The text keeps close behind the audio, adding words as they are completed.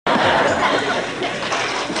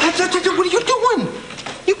What are you doing?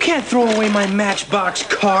 You can't throw away my Matchbox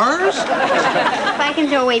cars. If I can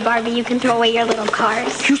throw away Barbie, you can throw away your little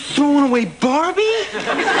cars. You throwing away Barbie?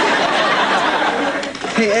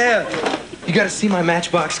 Hey, Ev, you gotta see my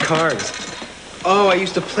Matchbox cars. Oh, I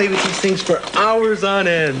used to play with these things for hours on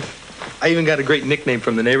end. I even got a great nickname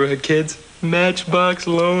from the neighborhood kids. Matchbox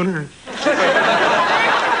Loner.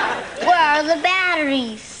 Where are the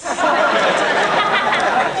batteries?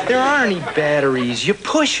 There aren't any batteries. You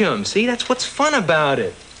push them. See, that's what's fun about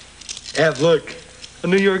it. Ev, look. A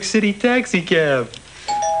New York City taxi cab.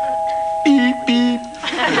 Beep, beep.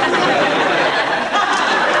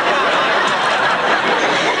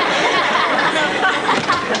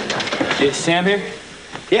 Is Sam here?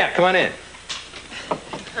 Yeah, come on in.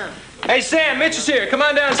 Hey, Sam, Mitch is here. Come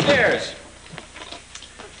on downstairs.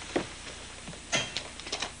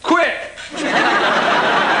 Quick!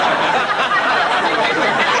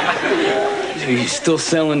 Are you still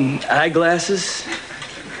selling eyeglasses?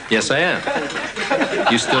 Yes, I am.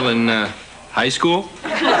 You still in high school?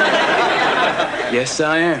 Yes,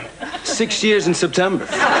 I am. 6 years in September.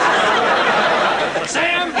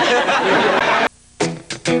 Sam!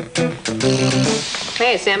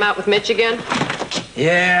 Hey, is Sam out with Mitch again?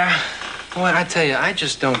 Yeah. Boy, I tell you, I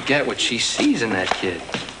just don't get what she sees in that kid.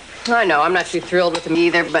 I know, I'm not too thrilled with him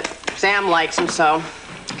either, but Sam likes him, so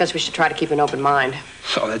I guess we should try to keep an open mind.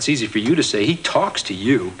 Oh, that's easy for you to say. He talks to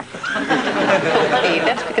you. Hey,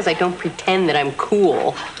 that's because I don't pretend that I'm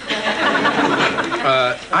cool.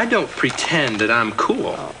 I don't pretend that I'm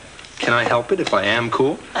cool. Can I help it if I am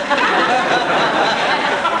cool?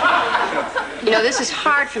 You know, this is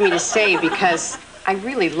hard for me to say because I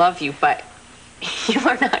really love you, but you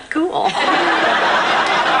are not cool.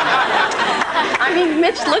 I mean,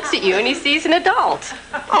 Mitch looks at you and he sees an adult.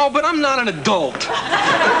 Oh, but I'm not an adult.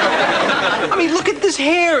 I mean, look at this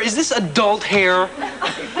hair. Is this adult hair?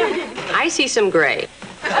 I see some gray.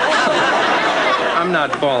 I'm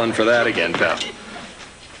not falling for that again, pal.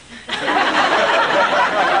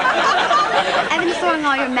 Evan's throwing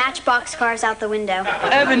all your Matchbox cars out the window.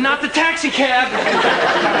 Evan, not the taxi cab.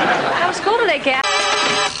 How was school today, Gab?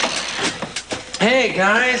 Hey,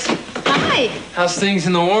 guys. Hi. How's things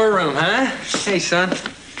in the war room, huh? Hey, son.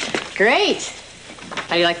 Great.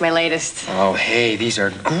 How do you like my latest? Oh, hey, these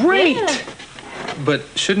are great. Yeah. But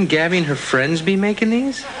shouldn't Gaby and her friends be making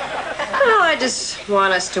these? Oh, I just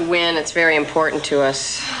want us to win. It's very important to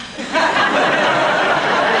us.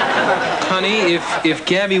 Honey, if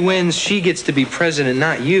Gaby wins, she gets to be president,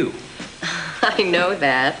 not you. I know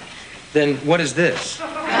that. Then what is this?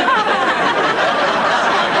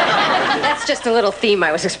 That's just a little theme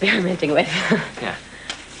I was experimenting with. Yeah.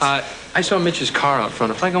 I saw Mitch's car out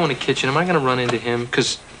front. If I go in the kitchen, am I going to run into him?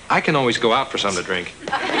 Because I can always go out for something to drink.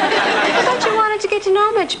 I thought you wanted to get to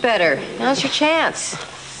know Mitch better. Now's your chance.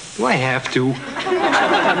 Do I have to?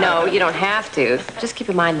 No, you don't have to. Just keep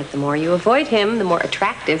in mind that the more you avoid him, the more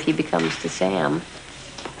attractive he becomes to Sam.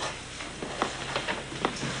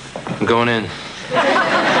 I'm going in.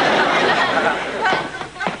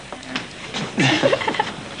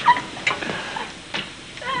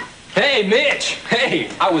 Hey, Mitch! Hey,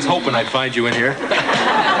 I was hoping I'd find you in here.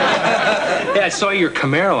 Yeah, I saw your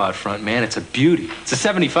Camaro out front, man. It's a beauty. It's a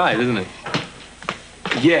 75, isn't it?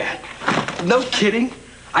 Yeah. No kidding.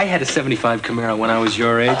 I had a 75 Camaro when I was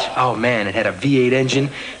your age. Oh, man, it had a V8 engine.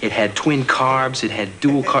 It had twin carbs. It had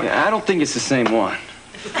dual carbs. Yeah, I don't think it's the same one.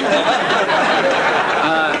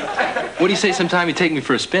 What do you say sometime you take me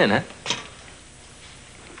for a spin, huh?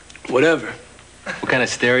 Whatever. What kind of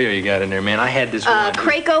stereo you got in there, man? I had this one.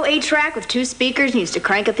 Craco 8-track with 2 speakers and used to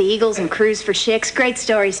crank up the Eagles and cruise for chicks. Great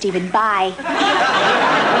story, Stephen. Bye.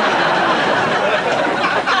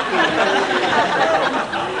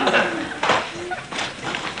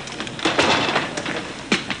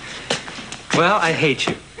 Well, I hate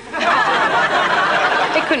you.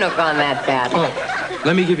 It couldn't have gone that bad. Oh,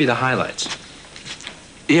 let me give you the highlights.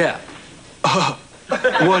 Yeah.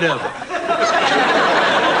 Whatever.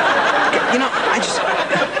 You know,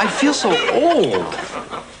 I feel so old.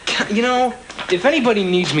 You know, if anybody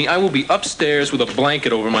needs me, I will be upstairs with a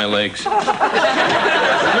blanket over my legs. Looking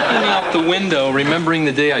out the window, remembering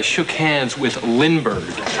the day I shook hands with Lindbergh.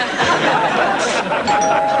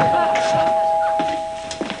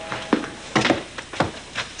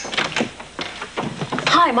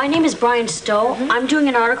 Hi, my name is Brian Stowe. I'm doing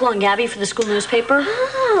an article on Gaby for the school newspaper.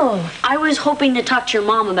 Oh. I was hoping to talk to your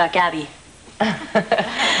mom about Gaby.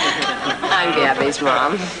 I'm Gaby's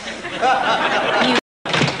mom.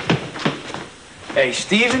 Hey,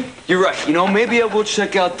 Steven, you're right. You know, maybe I will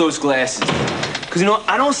check out those glasses. Because, you know,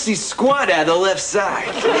 I don't see squat out of the left side.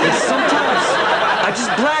 And sometimes I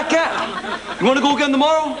just black out. You want to go again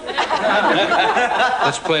tomorrow?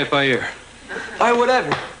 Let's play it by ear. All right,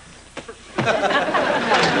 whatever.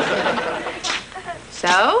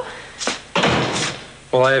 So?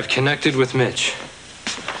 Well, I have connected with Mitch.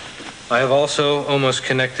 I have also almost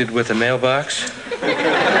connected with a mailbox,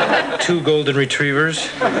 2 golden retrievers,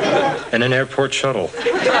 and an airport shuttle.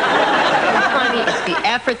 Honey, it's the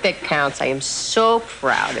effort that counts. I am so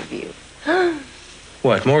proud of you.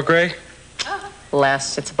 What, more gray?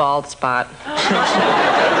 Less. It's a bald spot.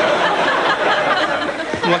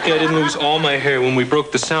 I'm lucky I didn't lose all my hair when we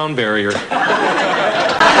broke the sound barrier.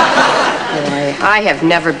 I have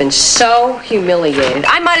never been so humiliated.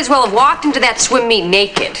 I might as well have walked into that swim meet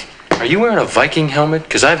naked. Are you wearing a Viking helmet?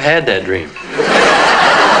 Because I've had that dream.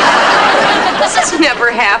 This has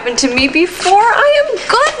never happened to me before. I am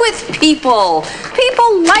good with people.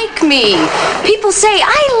 People like me. People say,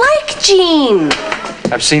 I like Jean.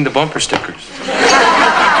 I've seen the bumper stickers.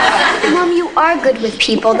 Mom, you are good with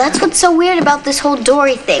people. That's what's so weird about this whole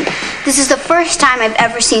Dory thing. This is the first time I've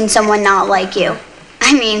ever seen someone not like you.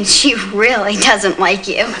 I mean, she really doesn't like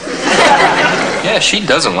you. Yeah, she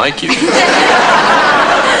doesn't like you.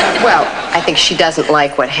 Well, I think she doesn't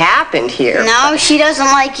like what happened here. No, she doesn't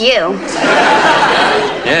like you.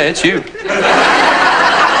 Yeah, it's you.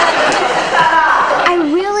 I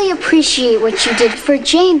really appreciate what you did for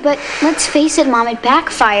Jane, but let's face it, Mom, it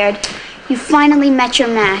backfired. You finally met your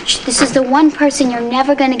match. This is the one person you're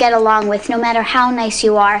never going to get along with, no matter how nice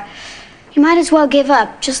you are. You might as well give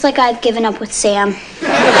up, just like I've given up with Sam.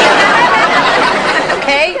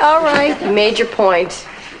 Okay, all right. You made your point.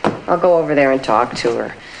 I'll go over there and talk to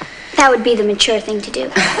her. That would be the mature thing to do.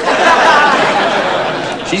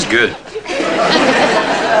 She's good.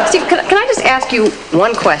 Steve, can I just ask you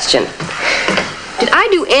one question? Did I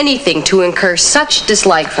do anything to incur such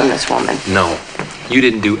dislike from this woman? No, you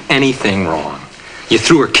didn't do anything wrong. You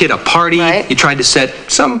threw her kid a party, right. You tried to set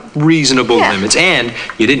some reasonable limits, and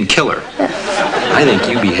you didn't kill her. I think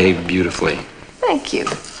you behaved beautifully. Thank you.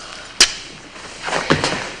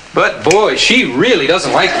 But boy, she really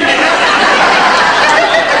doesn't like you.